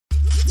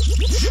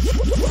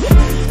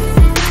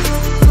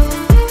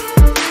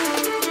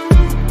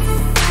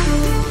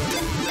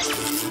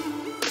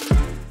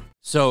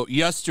So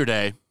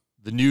yesterday,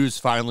 the news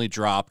finally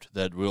dropped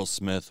that Will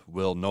Smith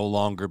will no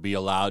longer be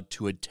allowed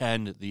to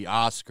attend the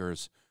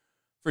Oscars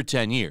for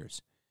 10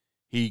 years.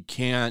 He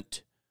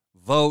can't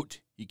vote.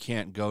 He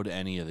can't go to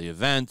any of the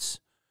events,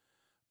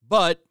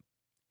 but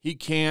he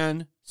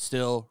can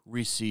still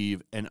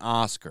receive an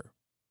Oscar.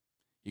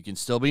 He can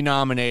still be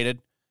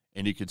nominated,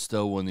 and he can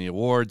still win the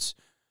awards.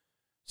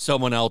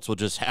 Someone else will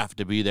just have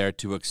to be there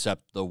to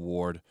accept the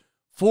award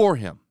for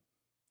him.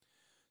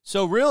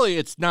 So really,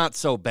 it's not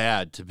so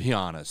bad, to be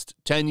honest.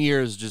 10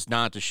 years just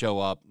not to show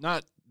up,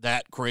 not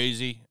that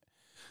crazy.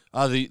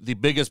 The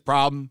biggest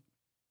problem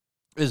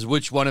is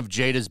which one of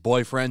Jada's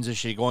boyfriends is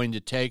she going to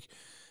take.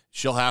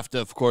 She'll have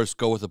to, of course,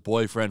 go with a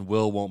boyfriend.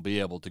 Will won't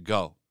be able to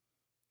go.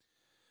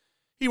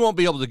 He won't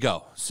be able to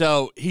go.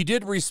 So he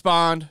did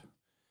respond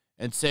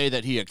and say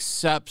that he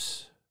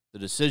accepts the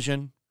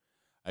decision.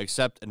 I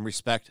accept and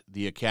respect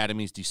the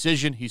Academy's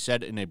decision, he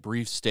said in a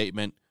brief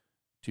statement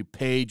to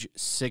Page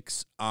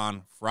 6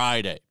 on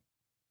Friday.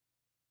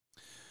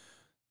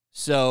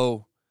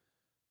 So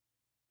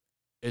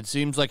it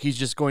seems like he's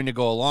just going to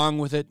go along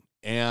with it,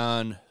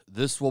 and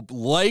this will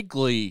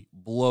likely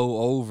blow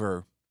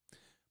over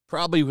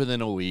probably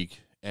within a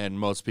week, and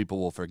most people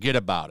will forget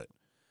about it.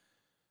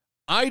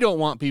 I don't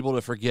want people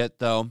to forget,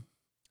 though,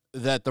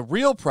 that the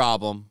real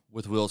problem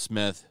with Will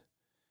Smith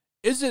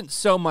isn't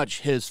so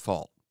much his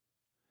fault.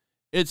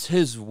 It's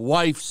his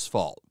wife's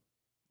fault.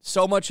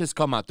 So much has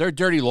come out. Their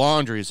dirty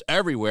laundry is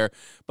everywhere,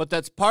 but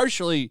that's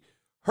partially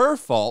her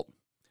fault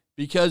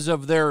because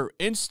of their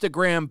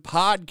Instagram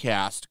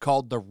podcast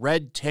called The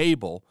Red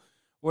Table,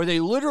 where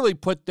they literally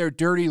put their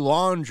dirty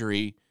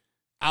laundry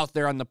out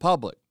there on the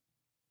public.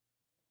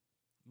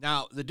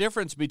 Now, the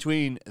difference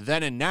between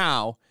then and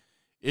now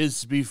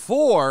is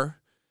before,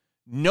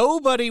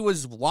 nobody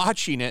was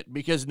watching it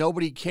because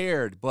nobody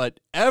cared, but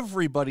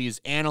everybody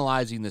is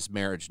analyzing this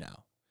marriage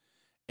now.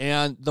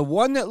 And the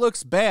one that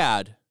looks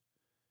bad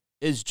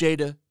is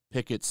Jada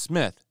Pinkett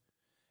Smith.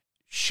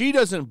 She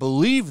doesn't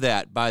believe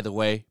that, by the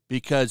way,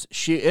 because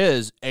she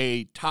is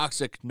a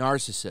toxic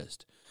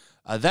narcissist.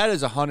 That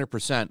is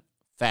 100%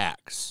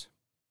 facts.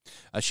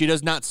 She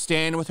does not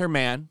stand with her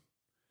man.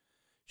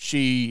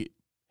 She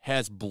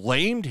has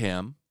blamed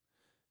him,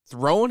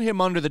 thrown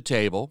him under the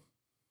table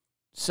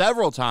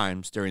several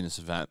times during this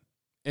event.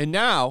 And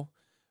now,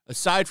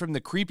 aside from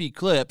the creepy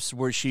clips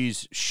where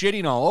she's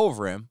shitting all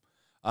over him,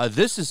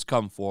 this has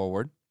come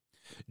forward.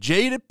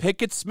 Jada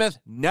Pinkett Smith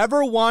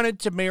never wanted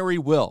to marry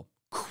Will,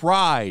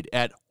 cried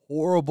at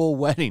horrible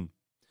wedding.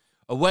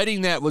 A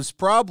wedding that was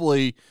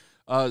probably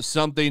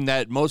something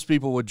that most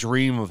people would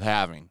dream of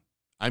having.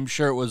 I'm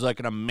sure it was like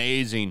an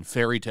amazing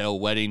fairy tale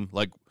wedding.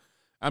 Like,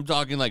 I'm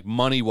talking like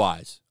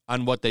money-wise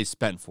on what they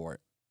spent for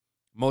it.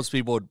 Most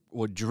people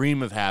would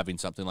dream of having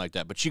something like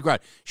that. But she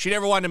cried. She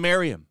never wanted to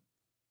marry him.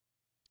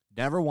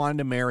 Never wanted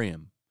to marry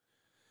him.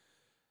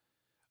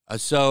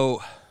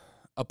 So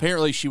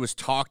apparently she was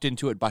talked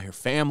into it by her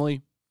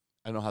family.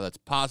 I don't know how that's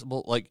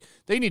possible. Like,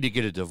 they need to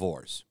get a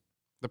divorce.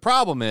 The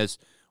problem is,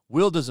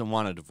 Will doesn't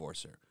want to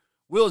divorce her.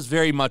 Will is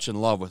very much in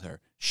love with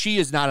her. She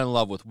is not in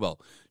love with Will.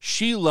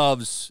 She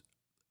loves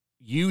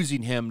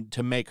using him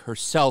to make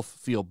herself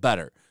feel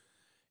better.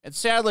 And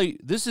sadly,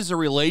 this is a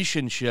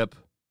relationship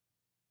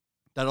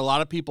that a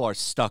lot of people are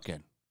stuck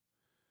in.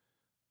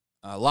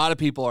 A lot of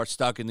people are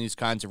stuck in these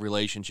kinds of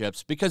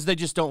relationships because they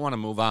just don't want to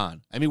move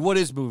on. I mean, what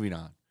is moving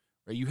on?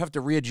 Right? You have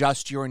to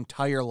readjust your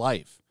entire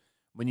life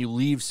when you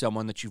leave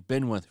someone that you've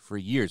been with for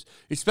years,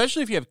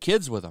 especially if you have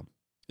kids with them.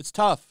 It's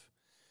tough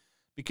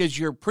because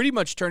you're pretty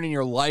much turning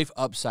your life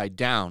upside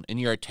down and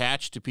you're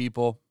attached to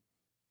people.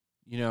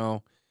 You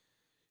know,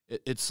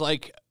 it's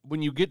like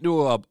when you get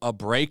into a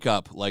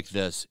breakup like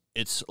this,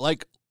 it's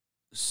like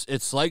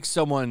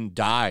someone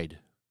died.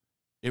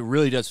 It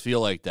really does feel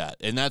like that.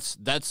 And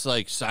that's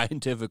like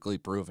scientifically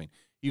proven.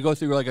 You go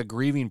through like a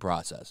grieving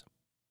process.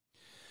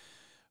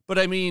 But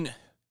I mean,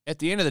 at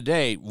the end of the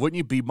day, wouldn't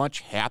you be much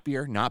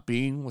happier not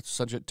being with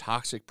such a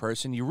toxic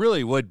person? You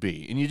really would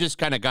be. And you just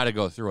kind of got to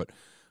go through it.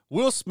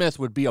 Will Smith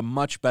would be a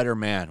much better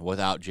man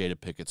without Jada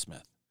Pinkett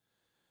Smith.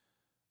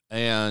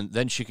 And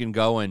then she can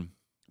go and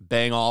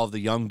bang all of the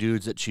young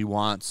dudes that she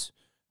wants,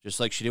 just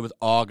like she did with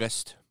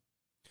August.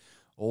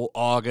 Old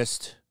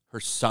August, her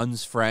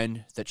son's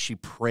friend that she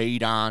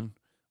preyed on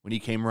when he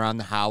came around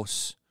the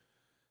house.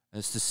 And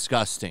it's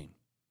disgusting.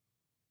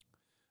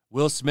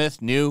 Will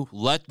Smith knew,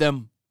 let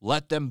them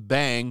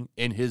bang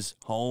in his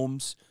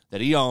homes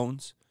that he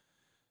owns.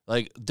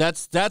 Like,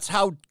 that's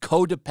how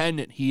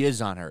codependent he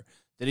is on her,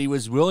 that he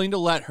was willing to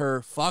let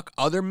her fuck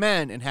other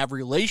men and have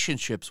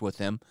relationships with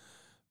him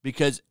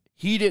because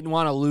he didn't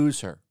want to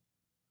lose her.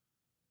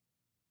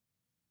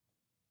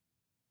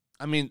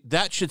 I mean,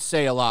 that should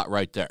say a lot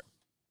right there.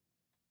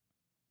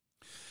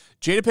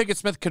 Jada Pinkett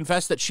Smith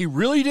confessed that she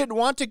really didn't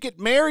want to get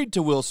married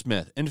to Will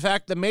Smith. In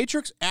fact, the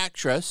Matrix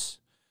actress,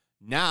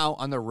 now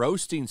on the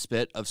roasting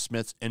spit of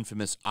Smith's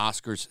infamous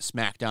Oscars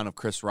smackdown of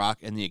Chris Rock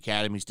and the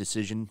Academy's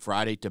decision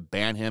Friday to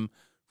ban him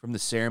from the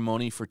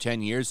ceremony for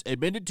 10 years,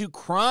 admitted to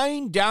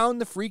crying down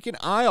the freaking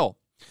aisle.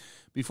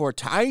 before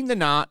tying the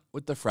knot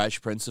with the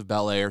Fresh Prince of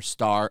Bel-Air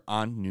star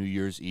on New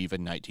Year's Eve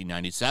in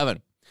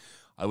 1997.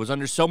 I was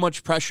under so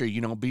much pressure,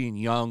 being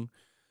young,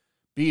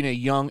 being a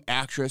young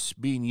actress,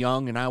 being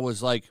young, and I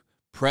was like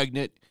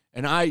pregnant,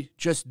 and I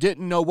just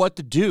didn't know what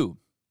to do,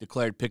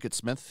 declared Pinkett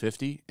Smith,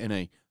 50, in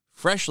a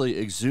freshly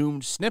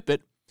exhumed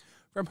snippet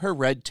from her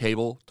Red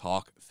Table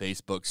Talk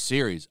Facebook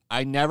series.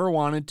 I never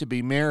wanted to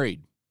be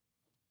married.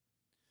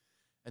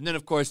 And then,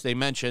 of course, they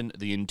mentioned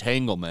the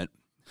entanglement.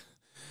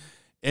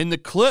 In the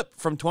clip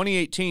from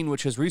 2018,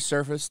 which has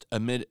resurfaced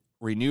amid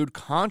renewed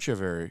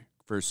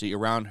controversy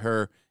around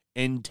her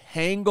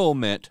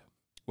entanglement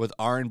with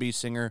R&B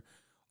singer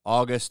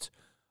August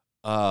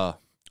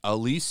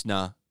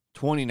Alsina,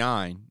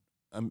 29.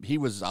 He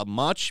was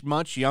much,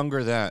 much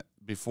younger than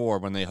before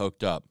when they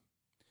hooked up.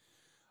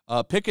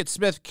 Pinkett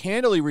Smith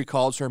candidly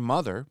recalls her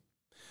mother,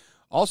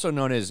 also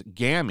known as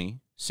Gammy,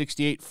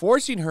 68,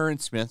 forcing her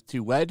and Smith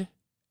to wed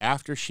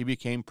after she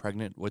became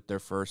pregnant with their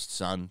first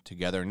son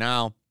together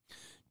now,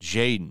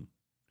 Jaden,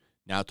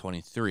 now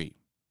 23.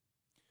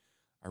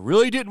 I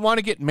really didn't want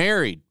to get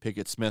married,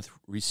 Pinkett Smith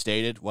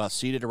restated while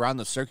seated around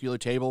the circular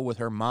table with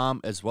her mom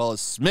as well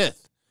as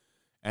Smith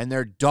and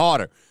their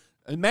daughter.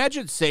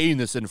 Imagine saying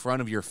this in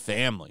front of your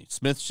family.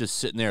 Smith's just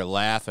sitting there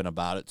laughing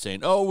about it,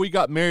 saying, oh, we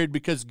got married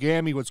because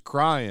Gammy was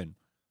crying.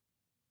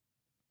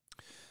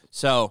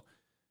 So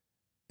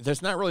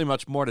there's not really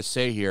much more to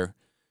say here.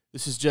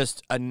 This is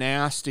just a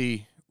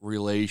nasty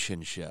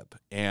relationship,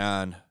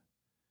 and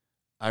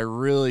I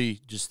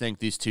really just think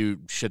these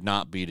two should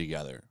not be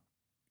together.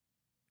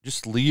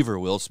 Just leave her,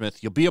 Will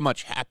Smith. You'll be a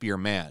much happier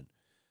man.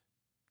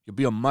 You'll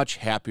be a much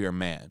happier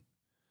man.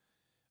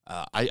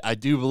 I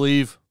do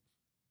believe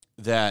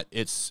that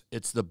it's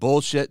the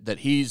bullshit that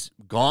he's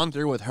gone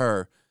through with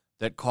her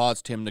that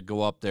caused him to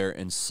go up there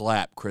and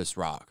slap Chris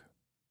Rock.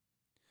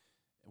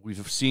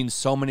 We've seen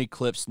so many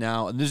clips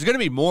now, and there's going to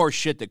be more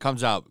shit that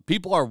comes out.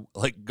 People are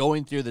like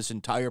going through this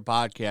entire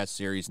podcast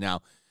series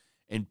now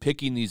and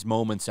picking these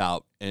moments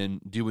out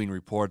and doing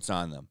reports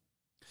on them.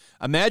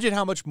 Imagine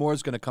how much more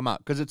is going to come out,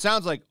 because it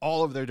sounds like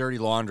all of their dirty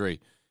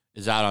laundry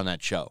is out on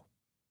that show.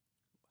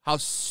 How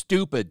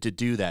stupid to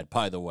do that,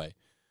 by the way,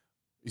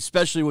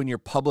 especially when you're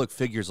public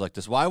figures like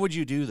this. Why would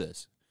you do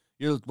this?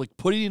 You're like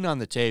putting it on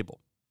the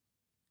table.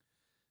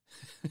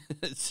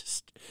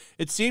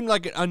 It seemed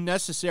like an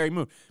unnecessary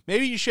move.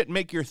 Maybe you shouldn't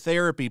make your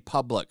therapy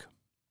public.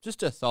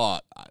 Just a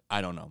thought.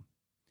 I don't know.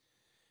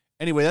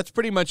 Anyway, that's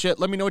pretty much it.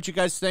 Let me know what you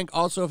guys think.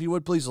 Also, if you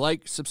would, please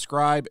like,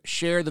 subscribe,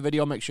 share the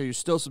video. Make sure you're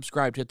still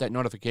subscribed. Hit that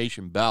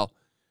notification bell.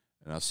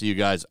 And I'll see you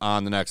guys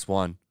on the next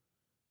one.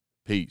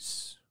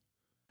 Peace.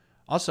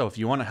 Also, if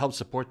you want to help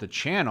support the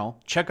channel,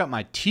 check out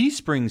my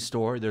Teespring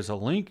store. There's a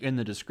link in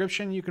the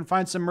description. You can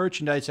find some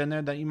merchandise in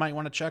there that you might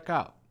want to check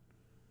out.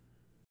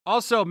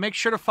 Also, make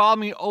sure to follow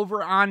me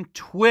over on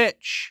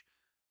Twitch.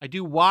 I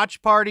do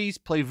watch parties,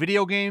 play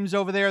video games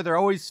over there. They're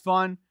always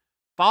fun.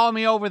 Follow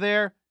me over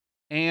there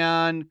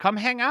and come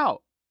hang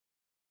out.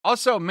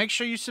 Also, make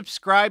sure you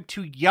subscribe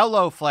to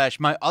YellowFlash,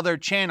 my other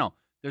channel.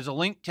 There's a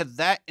link to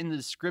that in the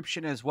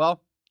description as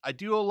well. I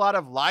do a lot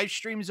of live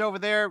streams over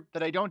there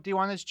that I don't do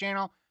on this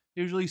channel.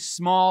 They're usually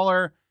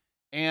smaller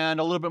and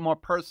a little bit more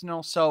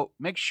personal. So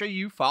make sure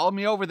you follow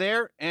me over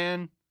there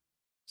and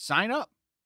sign up.